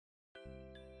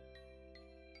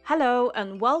Hello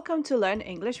and welcome to Learn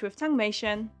English with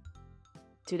Tangmation.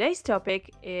 Today's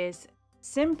topic is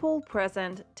simple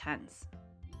present tense.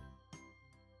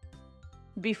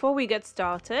 Before we get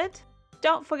started,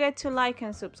 don't forget to like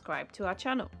and subscribe to our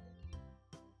channel.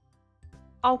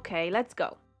 Okay, let's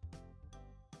go.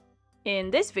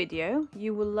 In this video,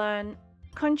 you will learn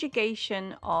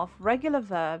conjugation of regular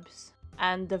verbs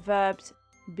and the verbs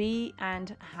be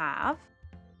and have,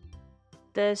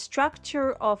 the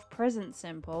structure of present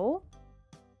simple,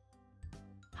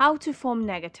 how to form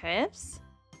negatives,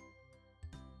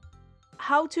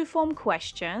 how to form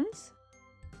questions,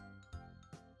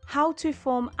 how to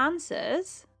form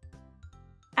answers,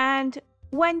 and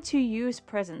when to use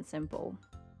present simple.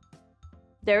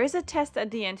 There is a test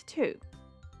at the end too.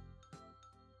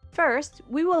 First,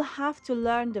 we will have to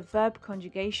learn the verb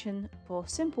conjugation for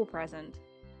simple present.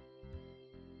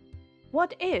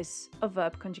 What is a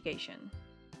verb conjugation?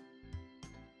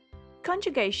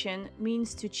 Conjugation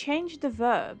means to change the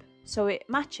verb so it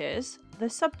matches the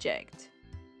subject.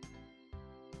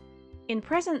 In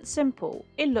present simple,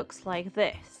 it looks like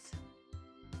this.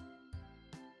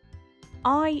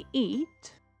 I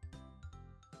eat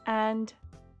and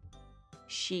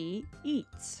she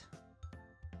eats.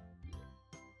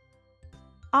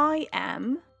 I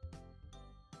am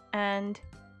and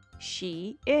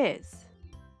she is.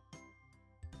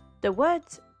 The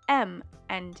words am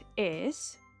and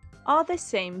is are the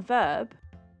same verb,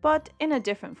 but in a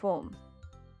different form.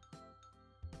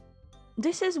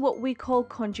 This is what we call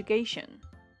conjugation.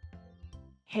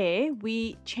 Here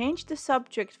we change the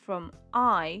subject from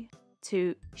I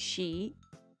to she,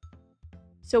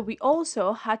 so we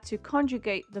also had to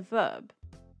conjugate the verb.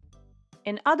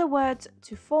 In other words,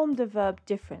 to form the verb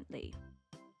differently.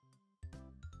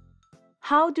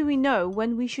 How do we know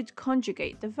when we should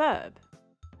conjugate the verb?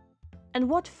 And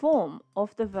what form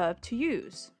of the verb to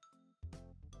use?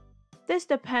 This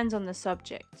depends on the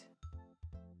subject.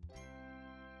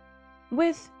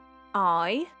 With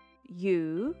I,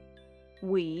 you,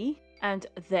 we, and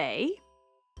they,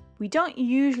 we don't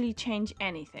usually change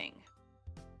anything.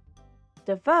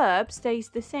 The verb stays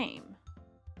the same.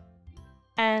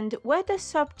 And where the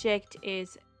subject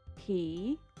is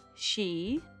he,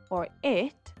 she, or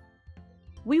it,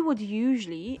 we would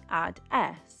usually add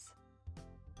s.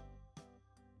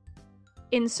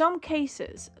 In some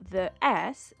cases, the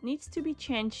s needs to be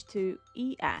changed to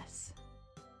es.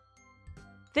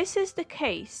 This is the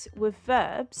case with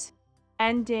verbs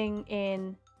ending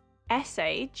in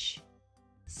sh,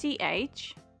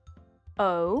 ch,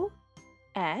 o,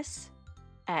 s,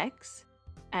 x,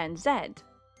 and z.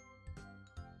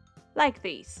 Like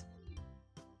these.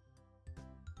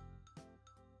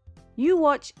 You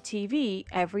watch TV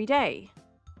every day.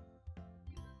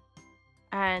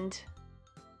 And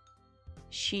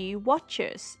she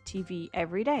watches TV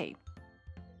every day.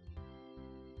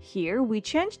 Here we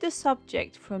change the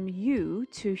subject from you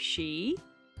to she,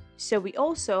 so we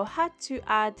also had to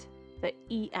add the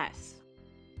es.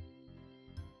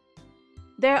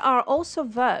 There are also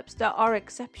verbs that are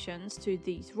exceptions to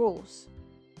these rules.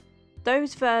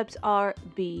 Those verbs are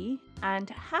be and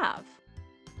have.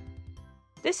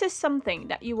 This is something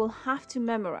that you will have to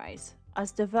memorize,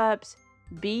 as the verbs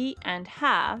be and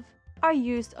have are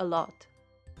used a lot.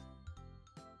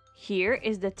 Here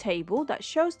is the table that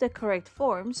shows the correct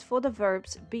forms for the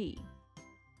verbs be.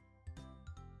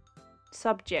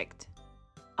 Subject: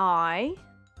 I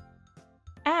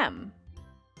am.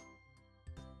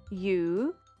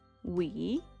 You,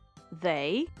 we,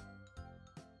 they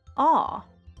are.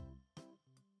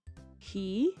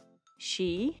 He,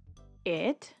 she,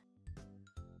 it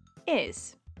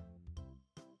is.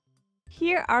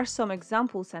 Here are some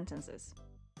example sentences.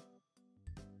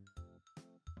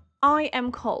 I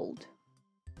am cold.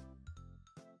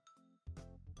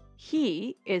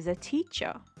 He is a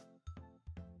teacher.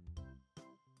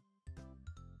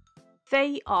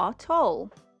 They are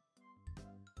tall.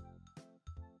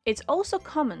 It's also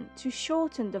common to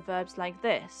shorten the verbs like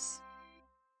this.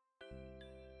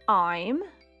 I'm,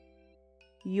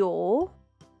 you're,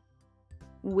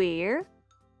 we're,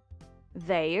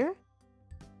 they're,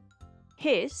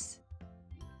 his,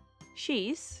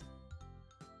 she's,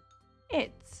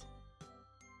 it's.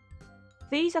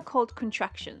 These are called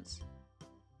contractions.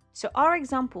 So our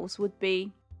examples would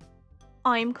be: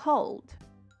 I'm cold.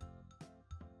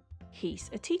 He's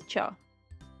a teacher.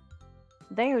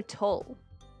 They're tall.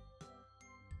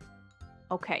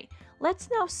 Okay, let's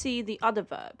now see the other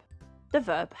verb, the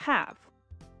verb have.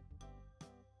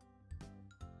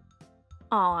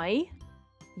 I,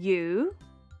 you,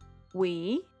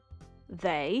 we,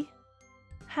 they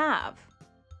have.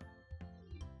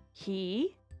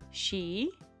 He,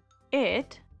 she,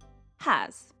 it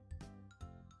has.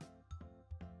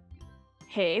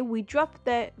 Here we drop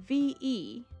the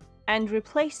VE and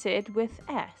replace it with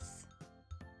S.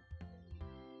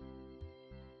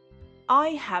 I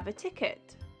have a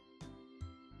ticket.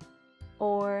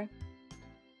 Or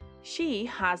she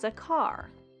has a car.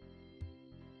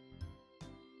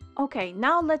 Okay,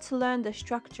 now let's learn the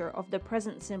structure of the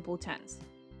present simple tense.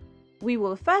 We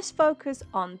will first focus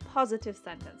on positive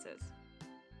sentences.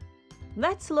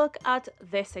 Let's look at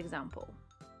this example.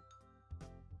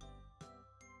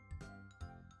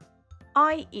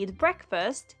 I eat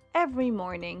breakfast every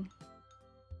morning.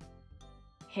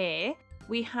 Here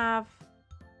we have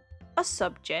a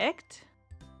subject,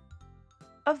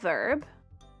 a verb,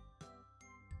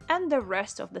 and the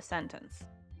rest of the sentence.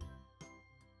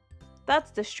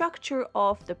 That's the structure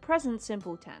of the present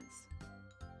simple tense.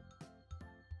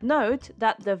 Note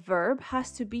that the verb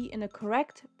has to be in a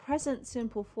correct present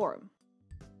simple form,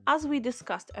 as we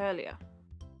discussed earlier.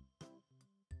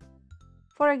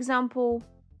 For example,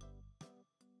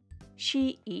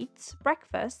 she eats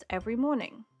breakfast every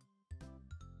morning.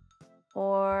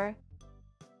 Or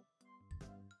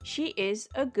she is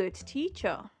a good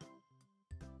teacher.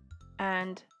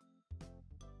 And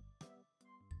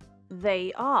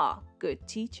they are good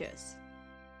teachers.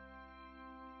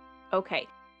 Okay,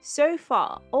 so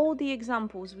far all the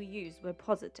examples we used were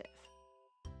positive.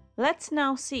 Let's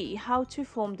now see how to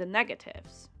form the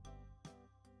negatives.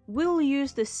 We'll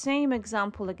use the same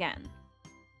example again.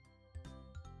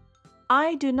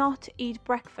 I do not eat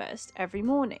breakfast every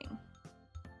morning.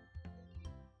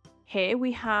 Here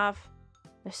we have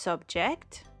the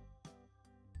subject,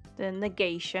 the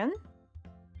negation,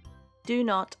 do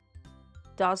not,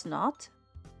 does not,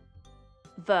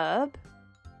 verb,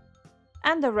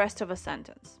 and the rest of a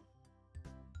sentence.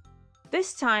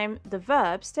 This time, the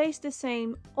verb stays the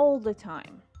same all the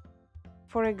time.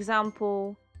 For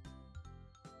example,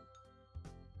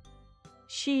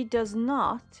 she does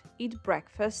not eat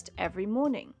breakfast every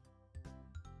morning.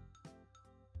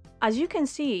 As you can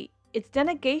see, it's the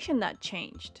negation that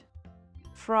changed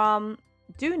from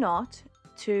do not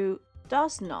to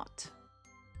does not.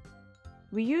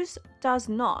 We use does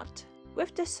not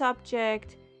with the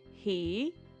subject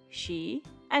he, she,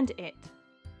 and it.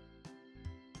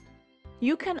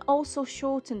 You can also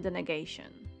shorten the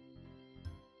negation.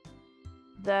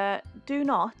 The do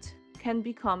not can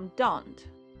become don't,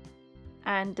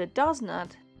 and the does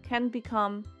not can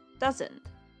become doesn't.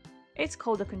 It's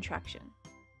called a contraction.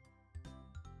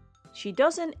 She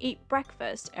doesn't eat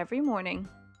breakfast every morning.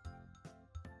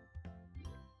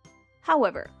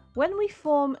 However, when we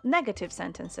form negative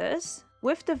sentences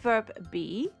with the verb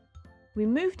be, we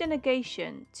move the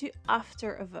negation to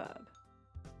after a verb.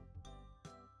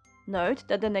 Note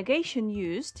that the negation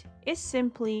used is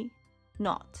simply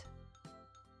not.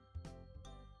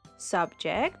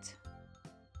 Subject,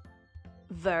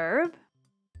 verb,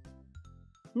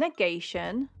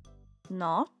 negation,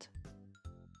 not,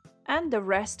 and the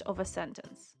rest of a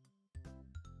sentence.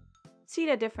 See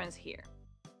the difference here.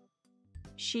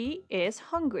 She is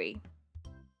hungry,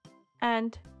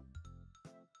 and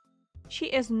she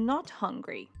is not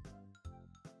hungry.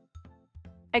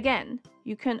 Again,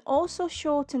 you can also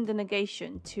shorten the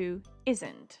negation to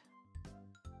isn't.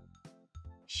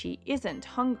 She isn't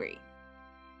hungry.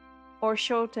 Or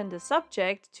shorten the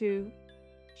subject to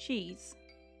she's.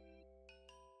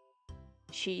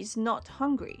 She's not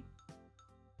hungry.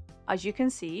 As you can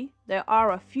see, there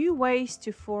are a few ways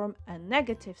to form a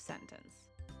negative sentence.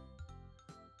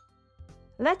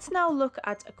 Let's now look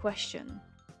at a question.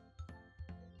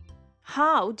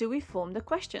 How do we form the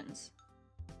questions?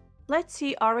 Let's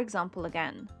see our example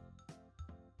again.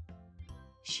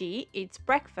 She eats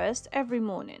breakfast every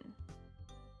morning.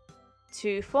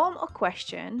 To form a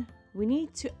question, we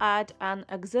need to add an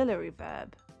auxiliary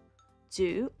verb,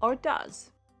 do or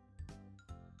does.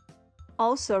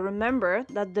 Also remember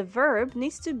that the verb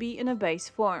needs to be in a base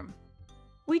form.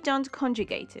 We don't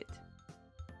conjugate it.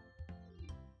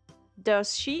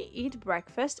 Does she eat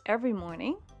breakfast every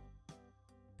morning?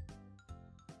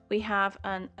 We have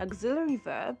an auxiliary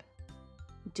verb,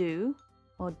 do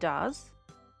or does,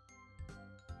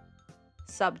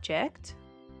 subject,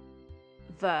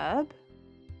 verb,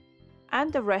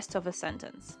 and the rest of a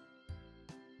sentence.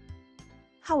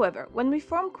 However, when we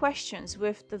form questions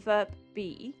with the verb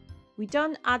be, we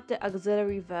don't add the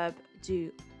auxiliary verb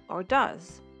do or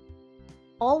does.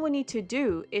 All we need to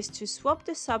do is to swap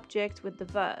the subject with the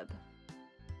verb.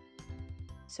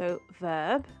 So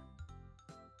verb,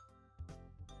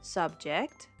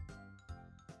 subject,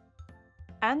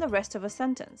 and the rest of a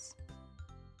sentence.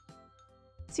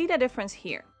 See the difference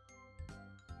here.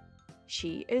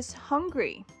 She is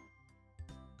hungry.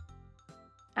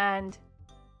 And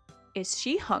is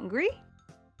she hungry?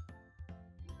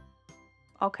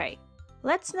 Okay,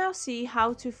 let's now see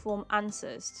how to form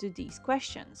answers to these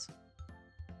questions.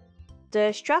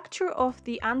 The structure of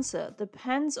the answer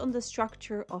depends on the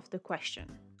structure of the question.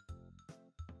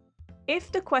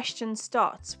 If the question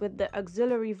starts with the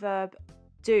auxiliary verb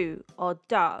do or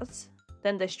does,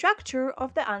 then the structure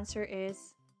of the answer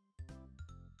is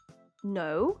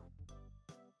no,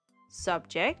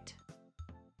 subject,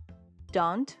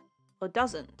 don't or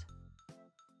doesn't,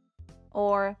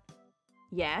 or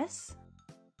yes,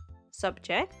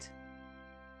 subject,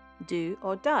 do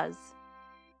or does.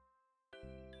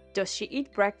 Does she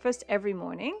eat breakfast every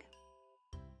morning?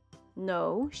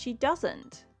 No, she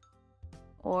doesn't.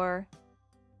 Or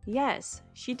yes,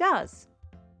 she does.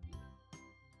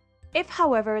 If,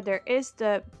 however, there is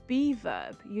the be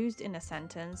verb used in a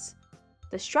sentence,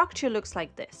 the structure looks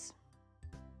like this.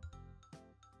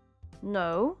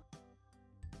 No,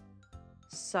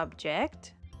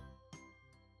 subject,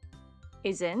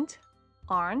 isn't,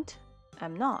 aren't,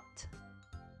 am not.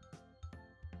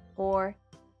 Or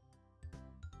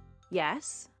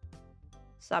yes,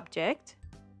 subject,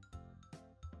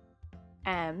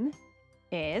 am,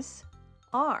 is,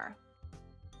 are.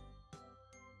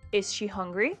 Is she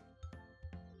hungry?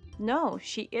 No,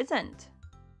 she isn't.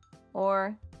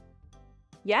 Or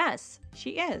yes,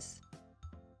 she is.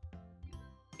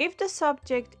 If the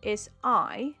subject is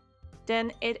I,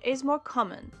 then it is more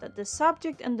common that the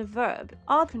subject and the verb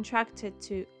are contracted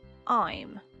to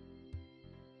I'm.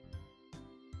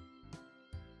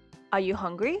 Are you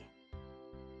hungry?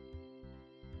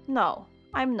 No,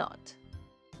 I'm not.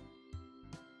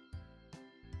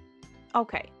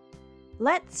 Okay,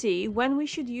 let's see when we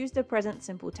should use the present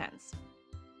simple tense.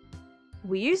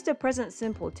 We use the present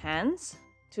simple tense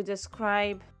to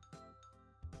describe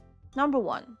number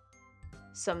 1,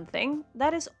 something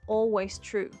that is always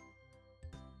true.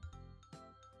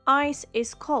 Ice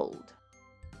is cold,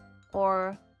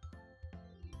 or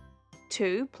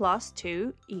 2 plus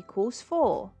 2 equals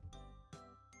 4.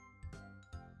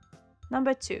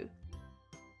 Number 2,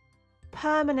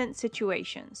 permanent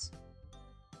situations.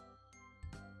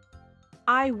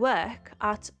 I work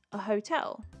at a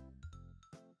hotel,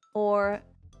 or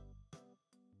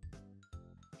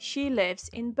she lives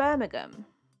in Birmingham.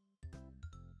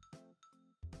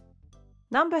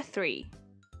 Number 3,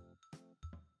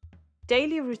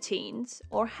 daily routines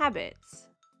or habits.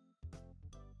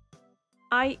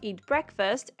 I eat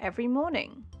breakfast every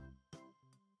morning,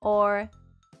 or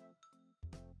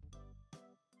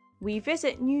we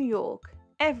visit New York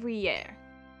every year.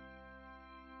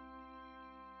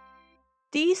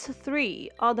 These 3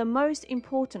 are the most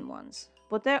important ones,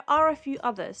 but there are a few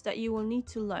others that you will need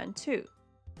to learn too.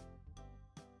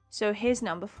 So here's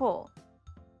number 4.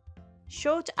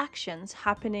 Short actions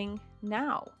happening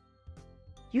now.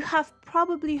 You have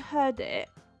probably heard it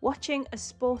watching a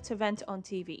sport event on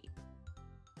TV.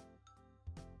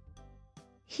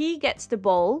 He gets the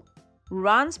ball,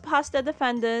 runs past the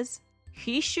defenders,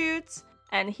 he shoots,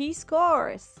 and he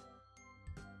scores.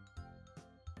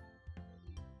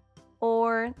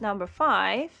 Or number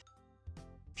 5,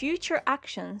 future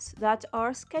actions that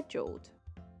are scheduled.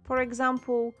 For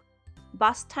example,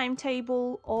 bus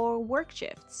timetable or work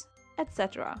shifts,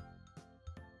 etc.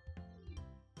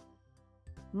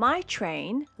 My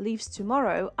train leaves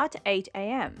tomorrow at 8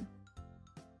 a.m.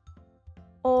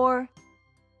 Or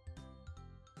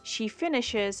she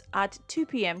finishes at 2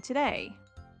 p.m. today.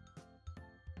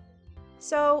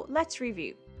 So let's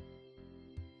review.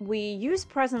 We use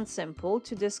present simple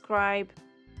to describe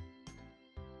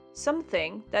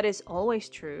something that is always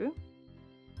true,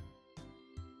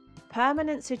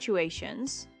 permanent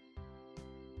situations,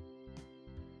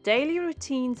 daily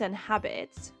routines and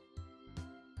habits,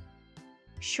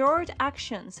 short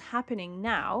actions happening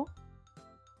now,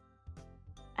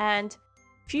 and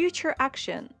future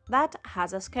action that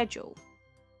has a schedule.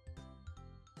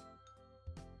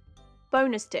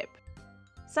 Bonus tip.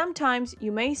 Sometimes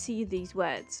you may see these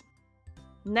words: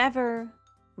 never,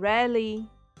 rarely,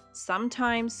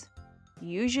 sometimes,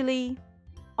 usually,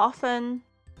 often,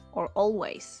 or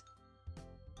always.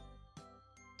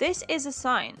 This is a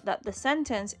sign that the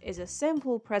sentence is a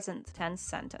simple present tense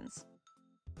sentence.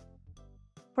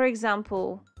 For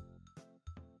example,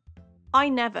 I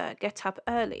never get up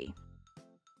early,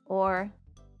 or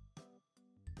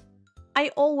I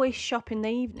always shop in the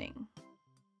evening.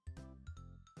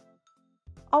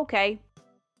 Okay,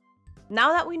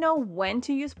 now that we know when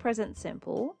to use present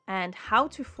simple and how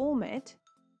to form it,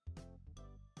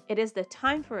 it is the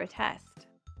time for a test.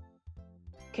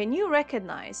 Can you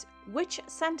recognize which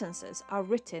sentences are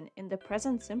written in the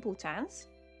present simple tense?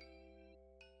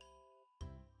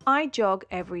 I jog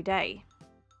every day.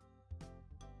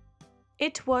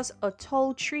 It was a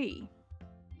tall tree.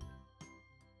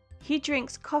 He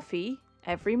drinks coffee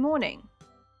every morning.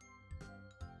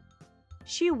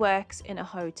 She works in a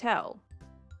hotel.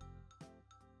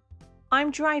 I'm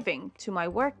driving to my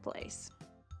workplace.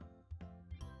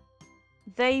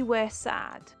 They were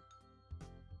sad.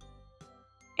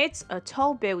 It's a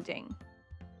tall building.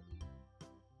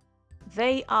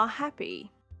 They are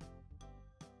happy.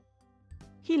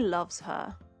 He loves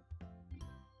her.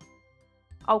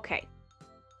 Okay,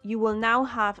 you will now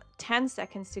have 10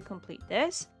 seconds to complete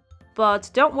this, but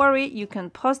don't worry, you can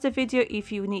pause the video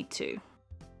if you need to.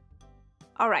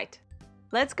 Alright,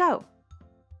 let's go!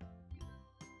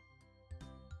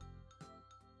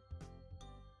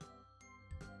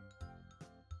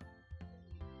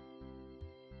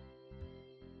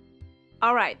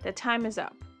 Alright, the time is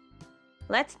up.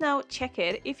 Let's now check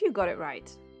it if you got it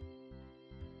right.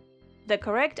 The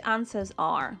correct answers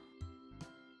are: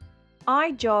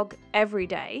 I jog every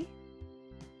day.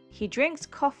 He drinks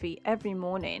coffee every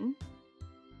morning.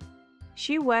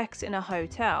 She works in a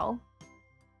hotel.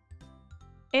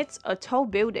 It's a tall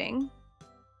building.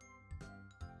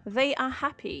 They are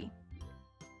happy.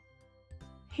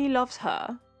 He loves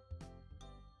her.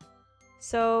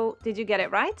 So, did you get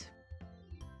it right?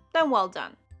 Then well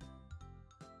done.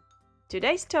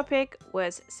 Today's topic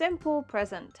was simple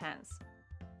present tense.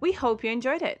 We hope you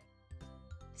enjoyed it.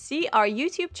 See our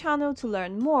YouTube channel to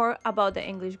learn more about the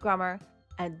English grammar,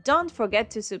 and don't forget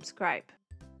to subscribe.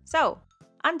 So,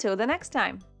 until the next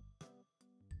time.